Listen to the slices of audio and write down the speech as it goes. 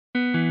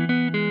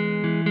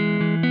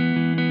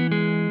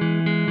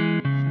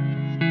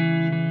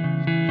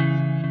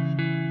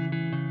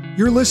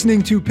You're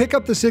listening to Pick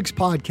Up the Six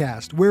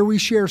podcast, where we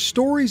share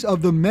stories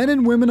of the men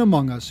and women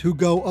among us who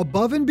go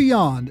above and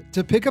beyond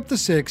to pick up the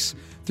six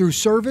through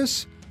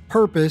service,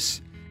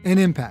 purpose, and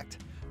impact.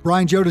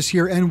 Brian Jodis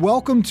here, and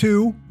welcome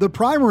to the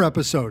primer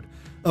episode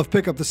of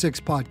Pick Up the Six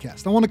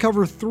podcast. I want to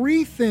cover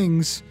three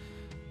things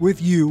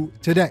with you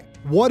today.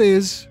 What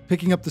is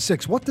picking up the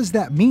six? What does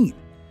that mean?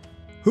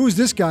 Who is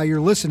this guy you're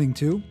listening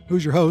to?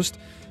 Who's your host?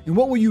 And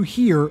what will you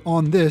hear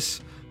on this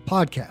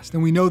podcast?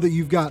 And we know that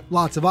you've got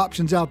lots of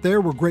options out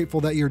there. We're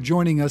grateful that you're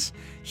joining us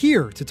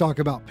here to talk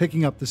about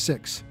picking up the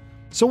six.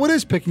 So what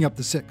is picking up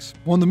the six?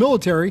 Well, in the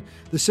military,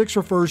 the six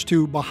refers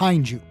to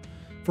behind you.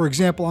 For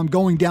example, I'm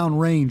going down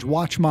range,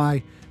 watch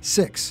my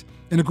six.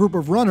 In a group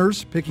of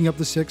runners, picking up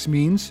the six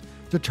means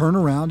to turn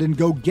around and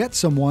go get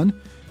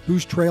someone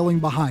who's trailing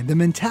behind. The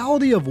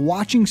mentality of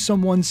watching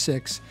someone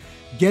six,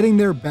 getting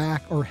their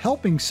back, or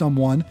helping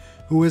someone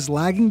who is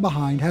lagging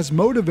behind has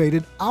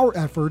motivated our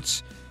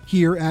efforts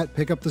here at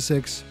Pick Up the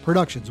Six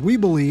Productions. We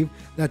believe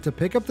that to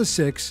pick up the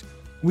six,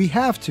 we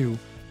have to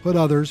put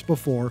others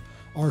before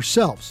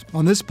ourselves.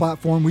 On this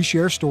platform, we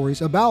share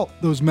stories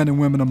about those men and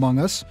women among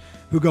us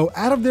who go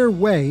out of their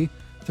way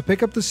to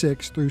pick up the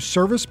six through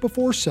service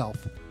before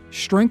self,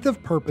 strength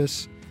of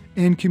purpose,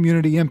 and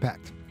community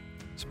impact.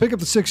 So Pick Up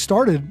the Six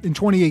started in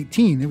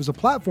 2018. It was a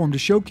platform to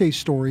showcase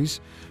stories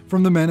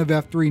from the men of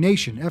F3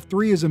 Nation.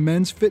 F3 is a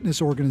men's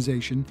fitness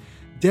organization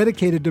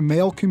dedicated to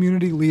male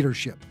community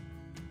leadership.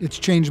 It's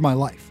changed my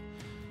life.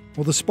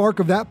 Well, the spark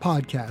of that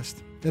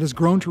podcast that has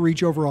grown to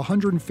reach over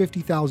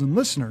 150,000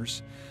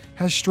 listeners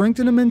has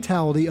strengthened a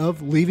mentality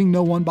of leaving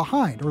no one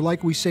behind, or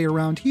like we say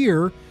around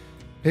here,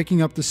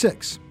 picking up the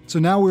six. So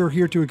now we're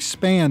here to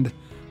expand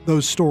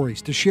those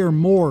stories, to share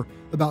more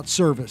about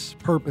service,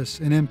 purpose,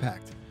 and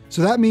impact.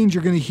 So that means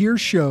you're going to hear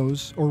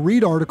shows or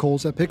read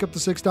articles at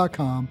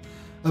pickupthesix.com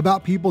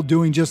about people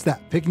doing just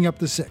that, picking up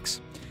the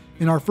six.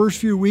 In our first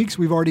few weeks,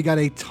 we've already got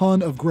a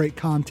ton of great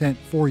content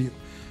for you.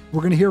 We're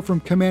going to hear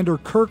from Commander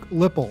Kirk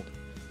Lippold.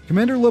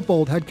 Commander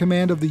Lippold had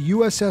command of the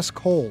USS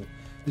Cole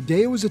the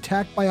day it was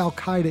attacked by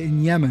Al-Qaeda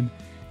in Yemen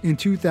in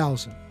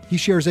 2000. He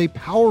shares a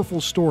powerful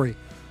story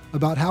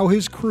about how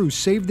his crew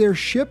saved their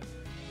ship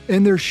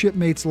and their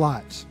shipmates'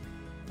 lives.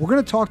 We're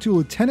going to talk to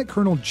Lieutenant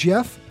Colonel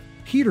Jeff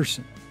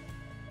Peterson.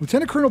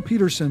 Lieutenant Colonel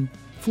Peterson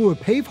flew a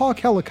Pavehawk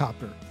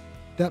helicopter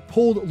that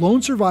pulled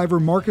lone survivor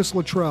Marcus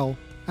Luttrell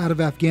out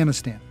of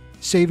Afghanistan,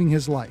 saving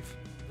his life.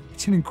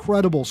 It's an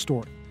incredible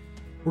story.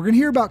 We're going to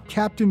hear about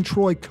Captain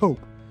Troy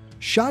Cope,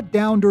 shot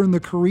down during the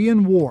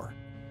Korean War.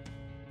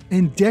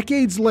 And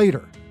decades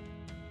later,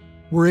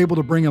 we're able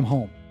to bring him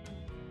home.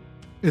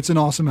 It's an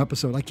awesome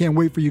episode. I can't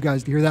wait for you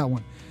guys to hear that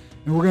one.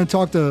 And we're going to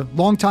talk to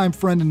longtime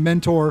friend and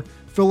mentor,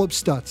 Philip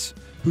Stutz,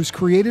 who's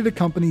created a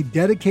company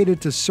dedicated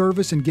to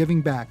service and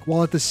giving back,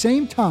 while at the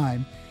same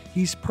time,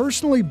 he's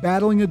personally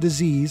battling a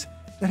disease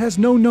that has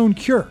no known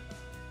cure,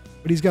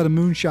 but he's got a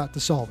moonshot to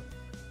solve it.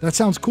 That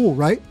sounds cool,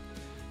 right?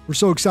 We're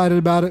so excited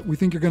about it. We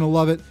think you're going to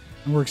love it,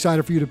 and we're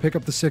excited for you to pick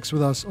up the six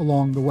with us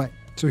along the way.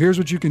 So here's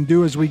what you can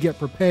do as we get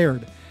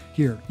prepared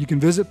here. You can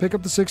visit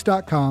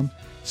pickupthesix.com,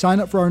 sign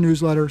up for our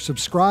newsletter,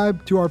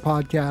 subscribe to our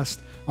podcast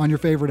on your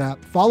favorite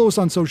app, follow us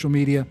on social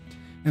media,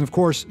 and of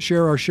course,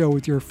 share our show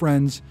with your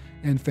friends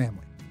and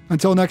family.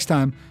 Until next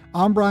time,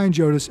 I'm Brian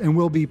Jodis, and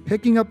we'll be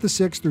picking up the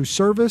six through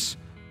service,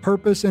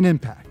 purpose, and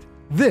impact.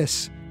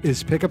 This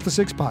is Pick Up the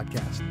Six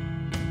podcast.